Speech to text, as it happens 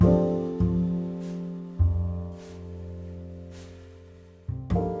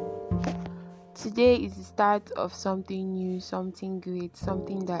Today is the start of something new, something great,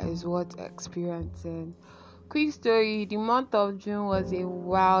 something that is worth experiencing. Quick story, the month of June was a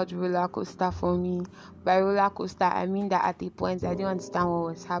wild roller coaster for me. By roller coaster, I mean that at a point I didn't understand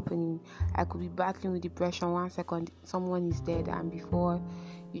what was happening. I could be battling with depression 1 second, someone is dead, and before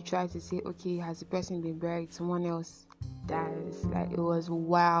you try to say, okay, has the person been buried, someone else dies. Like, it was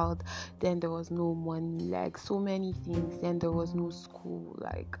wild. Then there was no money, like so many things. Then there was no school,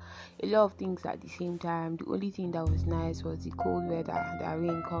 like a lot of things at the same time. The only thing that was nice was the cold weather that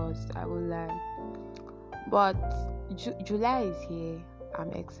rain caused, I won't lie. But July is here.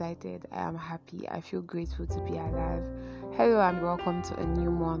 I'm excited. I am happy. I feel grateful to be alive. Hello and welcome to a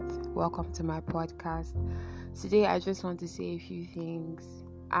new month. Welcome to my podcast. Today I just want to say a few things.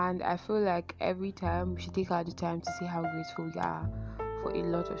 And I feel like every time we should take out the time to see how grateful we are for a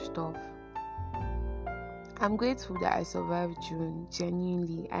lot of stuff. I'm grateful that I survived June.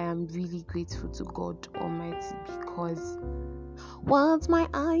 Genuinely, I am really grateful to God Almighty because what my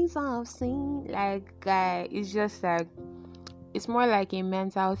eyes have seen, it's just like, it's more like a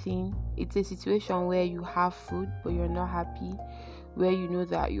mental thing. It's a situation where you have food but you're not happy, where you know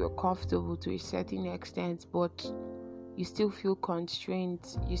that you're comfortable to a certain extent but you still feel constrained,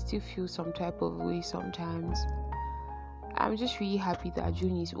 you still feel some type of way sometimes. I'm just really happy that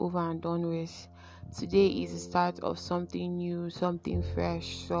June is over and done with. Today is the start of something new, something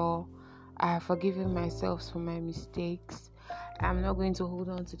fresh, so I have forgiven myself for my mistakes. I'm not going to hold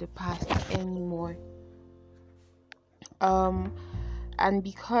on to the past anymore. And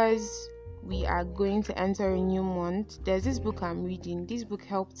because we are going to enter a new month, there's this book I'm reading. This book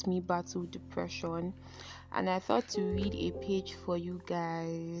helped me battle depression, and I thought to read a page for you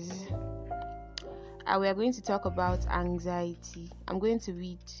guys. We are going to talk about anxiety. I'm going to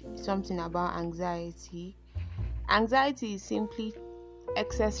read something about anxiety. Anxiety is simply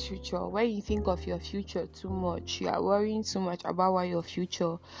excess future. When you think of your future too much, you are worrying too much about what your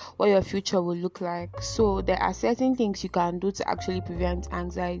future will look like. So there are certain things you can do to actually prevent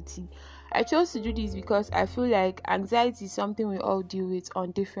anxiety. I chose to do this because I feel like anxiety is something we all deal with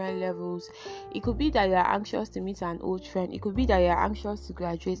on different levels. It could be that you are anxious to meet an old friend. It could be that you are anxious to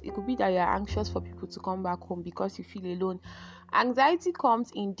graduate. It could be that you are anxious for people to come back home because you feel alone. Anxiety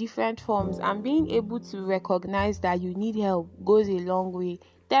comes in different forms, and being able to recognize that you need help goes a long way.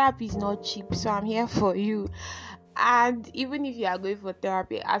 Therapy is not cheap, so I'm here for you. And even if you are going for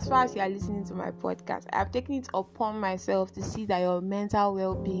therapy, as far as you are listening to my podcast, I have taken it upon myself to see that your mental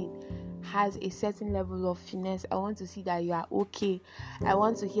well-being has a certain level of finesse. I want to see that you are okay. I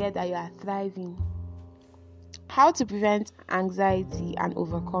want to hear that you are thriving. How to prevent anxiety and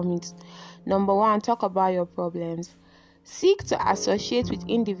overcome it? Number 1, talk about your problems. Seek to associate with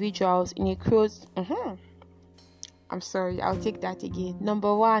individuals in a close... I'll take that again.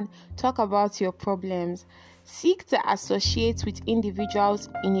 Number 1, talk about your problems. Seek to associate with individuals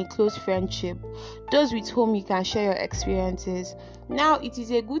in a close friendship, those with whom you can share your experiences. Now, it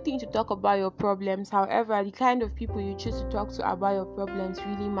is a good thing to talk about your problems. However, the kind of people you choose to talk to about your problems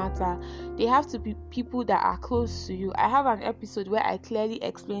really matter. They have to be people that are close to you. I have an episode where I clearly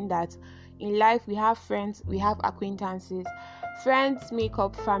explain that in life we have friends, we have acquaintances. Friends make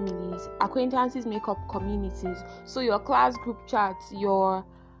up families, acquaintances make up communities. So your class group chats, your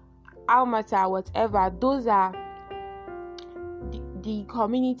almata, whatever, those are the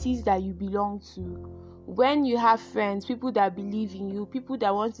communities that you belong to. When you have friends, people that believe in you, people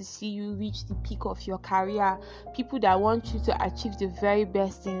that want to see you reach the peak of your career, people that want you to achieve the very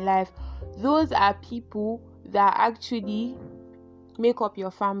best in life, those are people that actually make up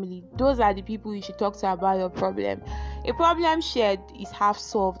your family. Those are the people you should talk to about your problem. A problem shared is half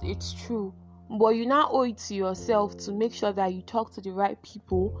solved, it's true, but you now owe it to yourself to make sure that you talk to the right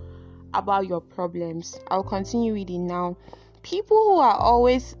people about your problems. I'll continue reading now. People who are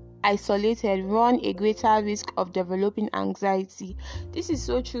always isolated run a greater risk of developing anxiety. This is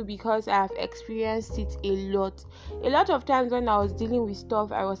so true because I have experienced it a lot. A lot of times when I was dealing with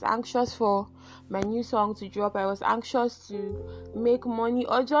stuff, I was anxious for my new song to drop. I was anxious to make money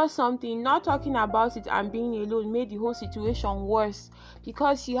or just something. Not talking about it and being alone made the whole situation worse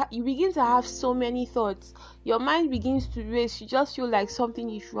because you begin to have so many thoughts. Your mind begins to race. You just feel like something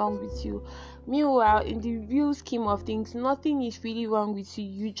is wrong with you. Meanwhile, in the real scheme of things, nothing is really wrong with you.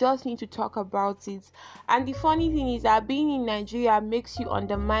 You just need to talk about it. And the funny thing is that being in Nigeria makes you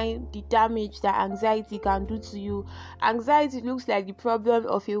undermine the damage that anxiety can do to you. Anxiety looks like the problem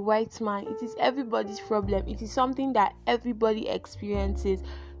of a white man. It is everybody's problem. It is something that everybody experiences.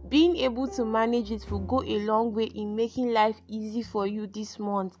 being able to manage it will go a long way in making life easy for you this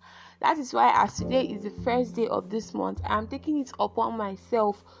month. That is why, as today is the first day of this month, I am taking it upon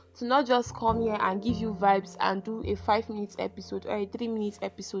myself to not just come here and give you vibes and do a 5 minutes episode or a 3 minutes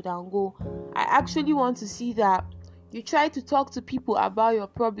episode and go. I actually want to see that you try to talk to people about your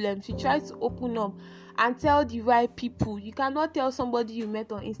problems. You try to open up and tell the right people. You cannot tell somebody you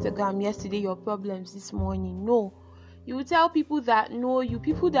met on Instagram yesterday your problems this morning. No. You will tell people that know you,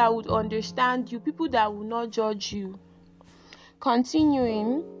 people that would understand you, people that will not judge you.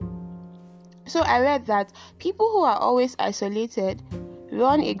 Continuing. So I read that people who are always isolated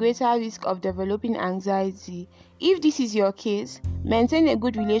run a greater risk of developing anxiety. If this is your case, maintain a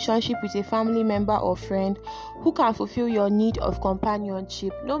good relationship with a family member or friend who can fulfill your need of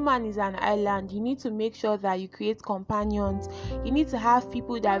companionship. No man is an island. You need to make sure that you create companions. You need to have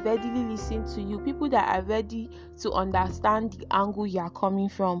people that readily listen to you, people that are ready to understand the angle you are coming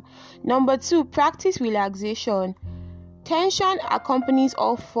from. Number 2, practice relaxation. Tension accompanies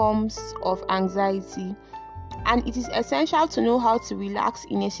all forms of anxiety, and it is essential to know how to relax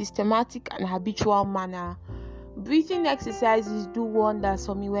in a systematic and habitual manner. Breathing exercises do wonders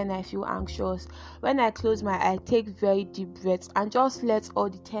for me when I feel anxious. When I close my eye, take very deep breaths and just let all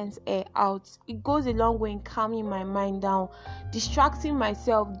the tense air out. It goes a long way in calming my mind down, distracting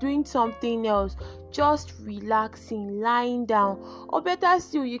myself, doing something else, just relaxing, lying down. Or better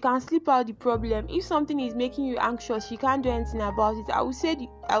still, you can sleep out the problem. If something is making you anxious, you can't do anything about it. Oh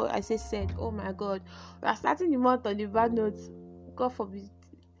my God, we are starting the month on the bad notes. God forbid.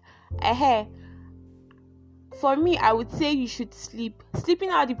 For me, I would say you should sleep. Sleeping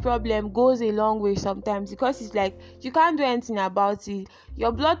out the problem goes a long way sometimes, because it's like you can't do anything about it.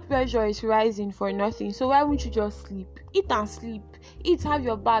 Your blood pressure is rising for nothing. So why wouldn't you just sleep? Eat and sleep. Eat, have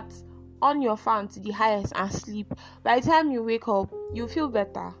your bath, on your fan to the highest and sleep. By the time you wake up, you feel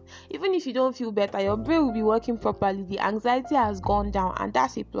better. Even if you don't feel better, your brain will be working properly. The anxiety has gone down, and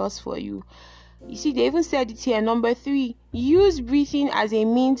that's a plus for you. You see, they even said it here. Number 3, use breathing as a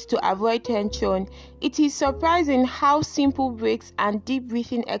means to avoid tension. It is surprising how simple breaks and deep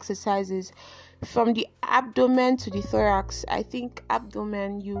breathing exercises from the abdomen to the thorax. I think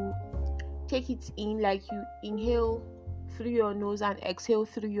abdomen, you take it in, like you inhale through your nose and exhale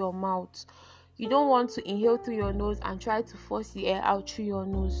through your mouth. You don't want to inhale through your nose and try to force the air out through your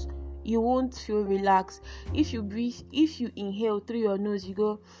nose. You won't feel relaxed. If you inhale through your nose, you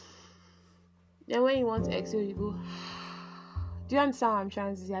go. Then when you want to exhale, you go. Do you understand what I'm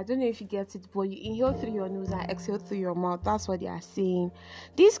trying to say? I don't know if you get it, but you inhale through your nose and exhale through your mouth. That's what they are saying.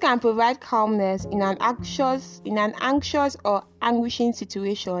 This can provide calmness in an anxious or anguishing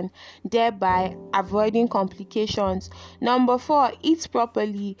situation, thereby avoiding complications. Number 4, eat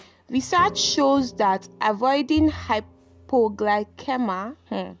properly. Research shows that avoiding hypoglycemia,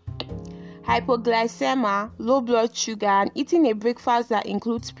 low blood sugar, and eating a breakfast that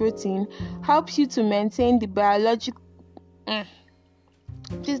includes protein helps you to maintain the biological.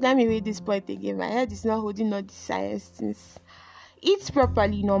 Please let me read this point again. My head is not holding all the science things. Eat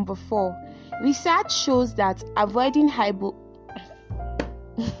properly. Number 4. Research shows that avoiding Oh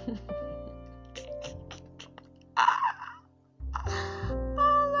my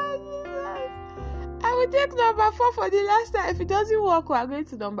goodness. I will take number 4 for the last time. If it doesn't work, we are going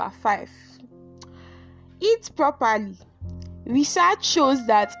to number 5. Eat properly. Research shows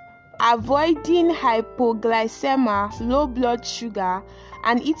that avoiding hypoglycemia, low blood sugar,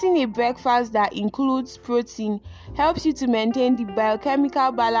 and eating a breakfast that includes protein helps you to maintain the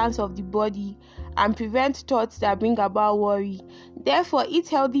biochemical balance of the body and prevent thoughts that bring about worry. Therefore, eat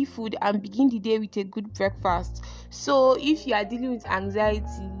healthy food and begin the day with a good breakfast. So if you are dealing with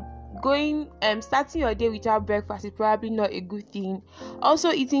anxiety, starting your day without breakfast is probably not a good thing.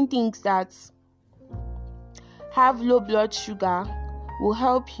 Also, eating things that have low blood sugar will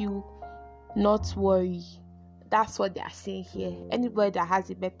help you not worry. That's what they are saying here. Anybody that has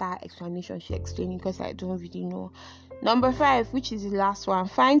a better explanation should explain it, because I don't really know. Number 5, which is the last one,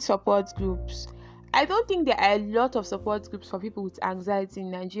 find support groups. I don't think there are a lot of support groups for people with anxiety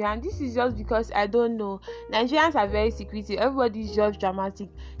in Nigeria, and this is just because I don't know. Nigerians are very secretive. Everybody is just dramatic.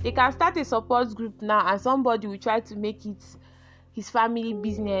 They can start a support group now, and somebody will try to make it his family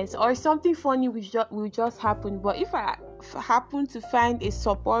business, or something funny will just happen. But if I happen to find a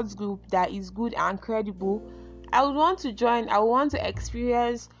support group that is good and credible, I would want to join. I would want to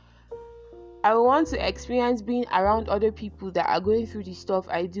experience being around other people that are going through the stuff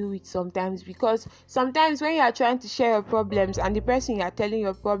I deal with sometimes. Because sometimes when you are trying to share your problems and the person you are telling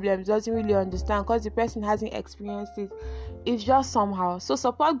your problems doesn't really understand because the person hasn't experienced it, it's just somehow. So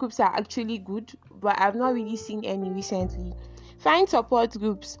support groups are actually good, but I've not really seen any recently. Find support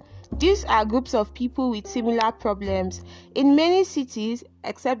groups. These are groups of people with similar problems. In many cities,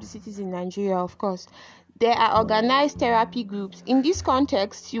 except the cities in Nigeria, of course, there are organized therapy groups. In this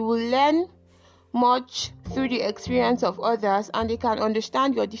context, you will learn much through the experience of others, and they can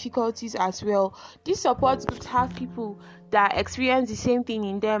understand your difficulties as well. These support groups have people that experience the same thing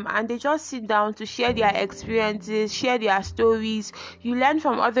in them, and they just sit down to share their experiences, share their stories. You learn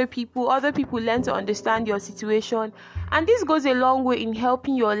from other people learn to understand your situation, and this goes a long way in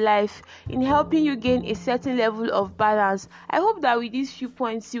helping your life, in helping you gain a certain level of balance. I hope that with these few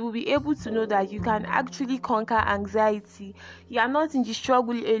points you will be able to know that you can actually conquer anxiety. You are not in the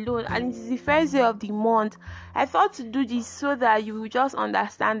struggle alone, and it is the first day of the month. I thought to do this so that you will just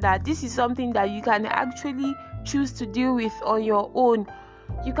understand that this is something that you can actually choose to deal with on your own.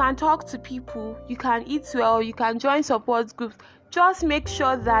 You can talk to people, you can eat well, you can join support groups. Just make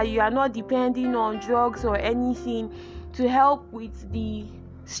sure that you are not depending on drugs or anything to help with the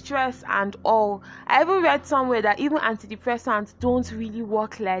stress and all. I even read somewhere that even antidepressants don't really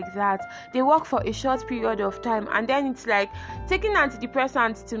work like that. They work for a short period of time, and then it's like taking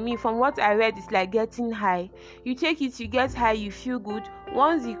antidepressants, to me, from what I read, is like getting high. You take it, you get high, you feel good.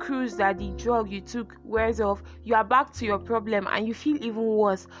 Once the cruise that the drug you took wears off, you are back to your problem and you feel even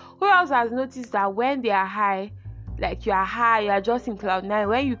worse. Who else has noticed that when they are high, like you are high, you are just in cloud nine,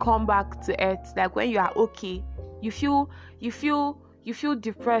 when you come back to earth, like when you are okay, you feel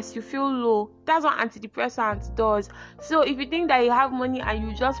depressed, you feel low. That's what antidepressants does. So if you think that you have money and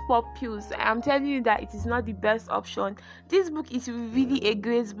you just pop pills, I'm telling you that it is not the best option. This book is really a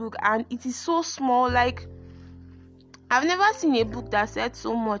great book, and it is so small. Like, I've never seen a book that said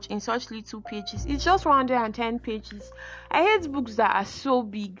so much in such little pages. It's just 110 pages. I hate books that are so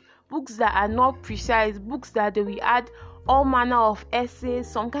big, books that are not precise, books that they will add all manner of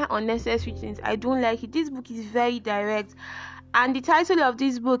essays, some kind of unnecessary things. I don't like it. This book is very direct. And the title of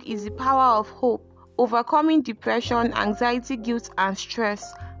this book is The Power of Hope: Overcoming Depression, Anxiety, Guilt, and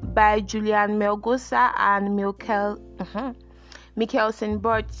Stress by Julian Melgosa and Mikkelsen.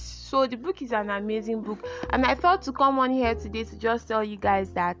 But so the book is an amazing book, and I thought to come on here today to just tell you guys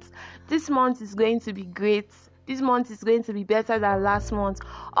that this month is going to be great. This month is going to be better than last month.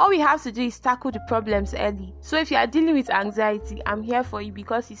 All we have to do is tackle the problems early. So if you are dealing with anxiety, I'm here for you,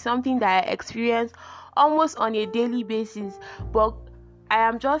 because it's something that I experience almost on a daily basis. But I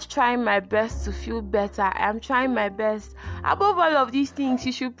am just trying my best to feel better. I am trying my best. Above all of these things,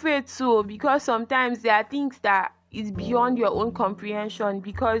 you should pray too, because sometimes there are things that is beyond your own comprehension,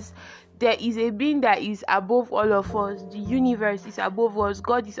 because there is a being that is above all of us. The universe is above us.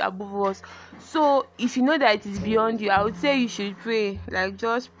 God is above us. So if you know that it is beyond you, I would say you should pray. Like,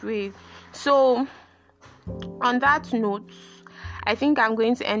 just pray. So on that note, I think I'm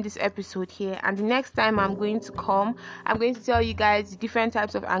going to end this episode here, and the next time I'm going to tell you guys the different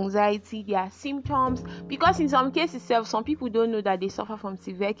types of anxiety, their symptoms, because in some cases some people don't know that they suffer from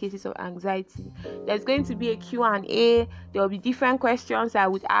severe cases of anxiety. There's going to be a Q&A. There will be different questions I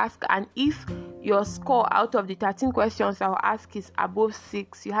would ask, and if your score out of the 13 questions I will ask is above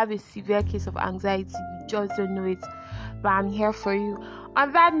 6, you have a severe case of anxiety. You just don't know it, but I'm here for you.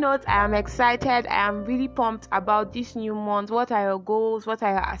 On that note, I am excited. I am really pumped about this new month. What are your goals? What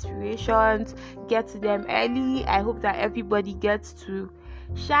are your aspirations? Get to them early. I hope that everybody gets to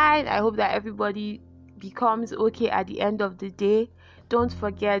shine. I hope that everybody becomes okay at the end of the day. Don't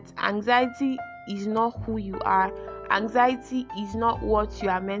forget, anxiety is not who you are. Anxiety is not what you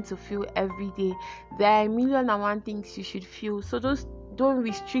are meant to feel every day. There are 1,000,001 things you should feel. So don't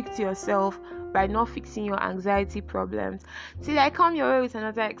restrict yourself by not fixing your anxiety problems. Till I come your way with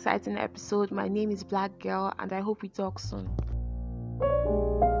another exciting episode, my name is Black Girl, and I hope we talk soon.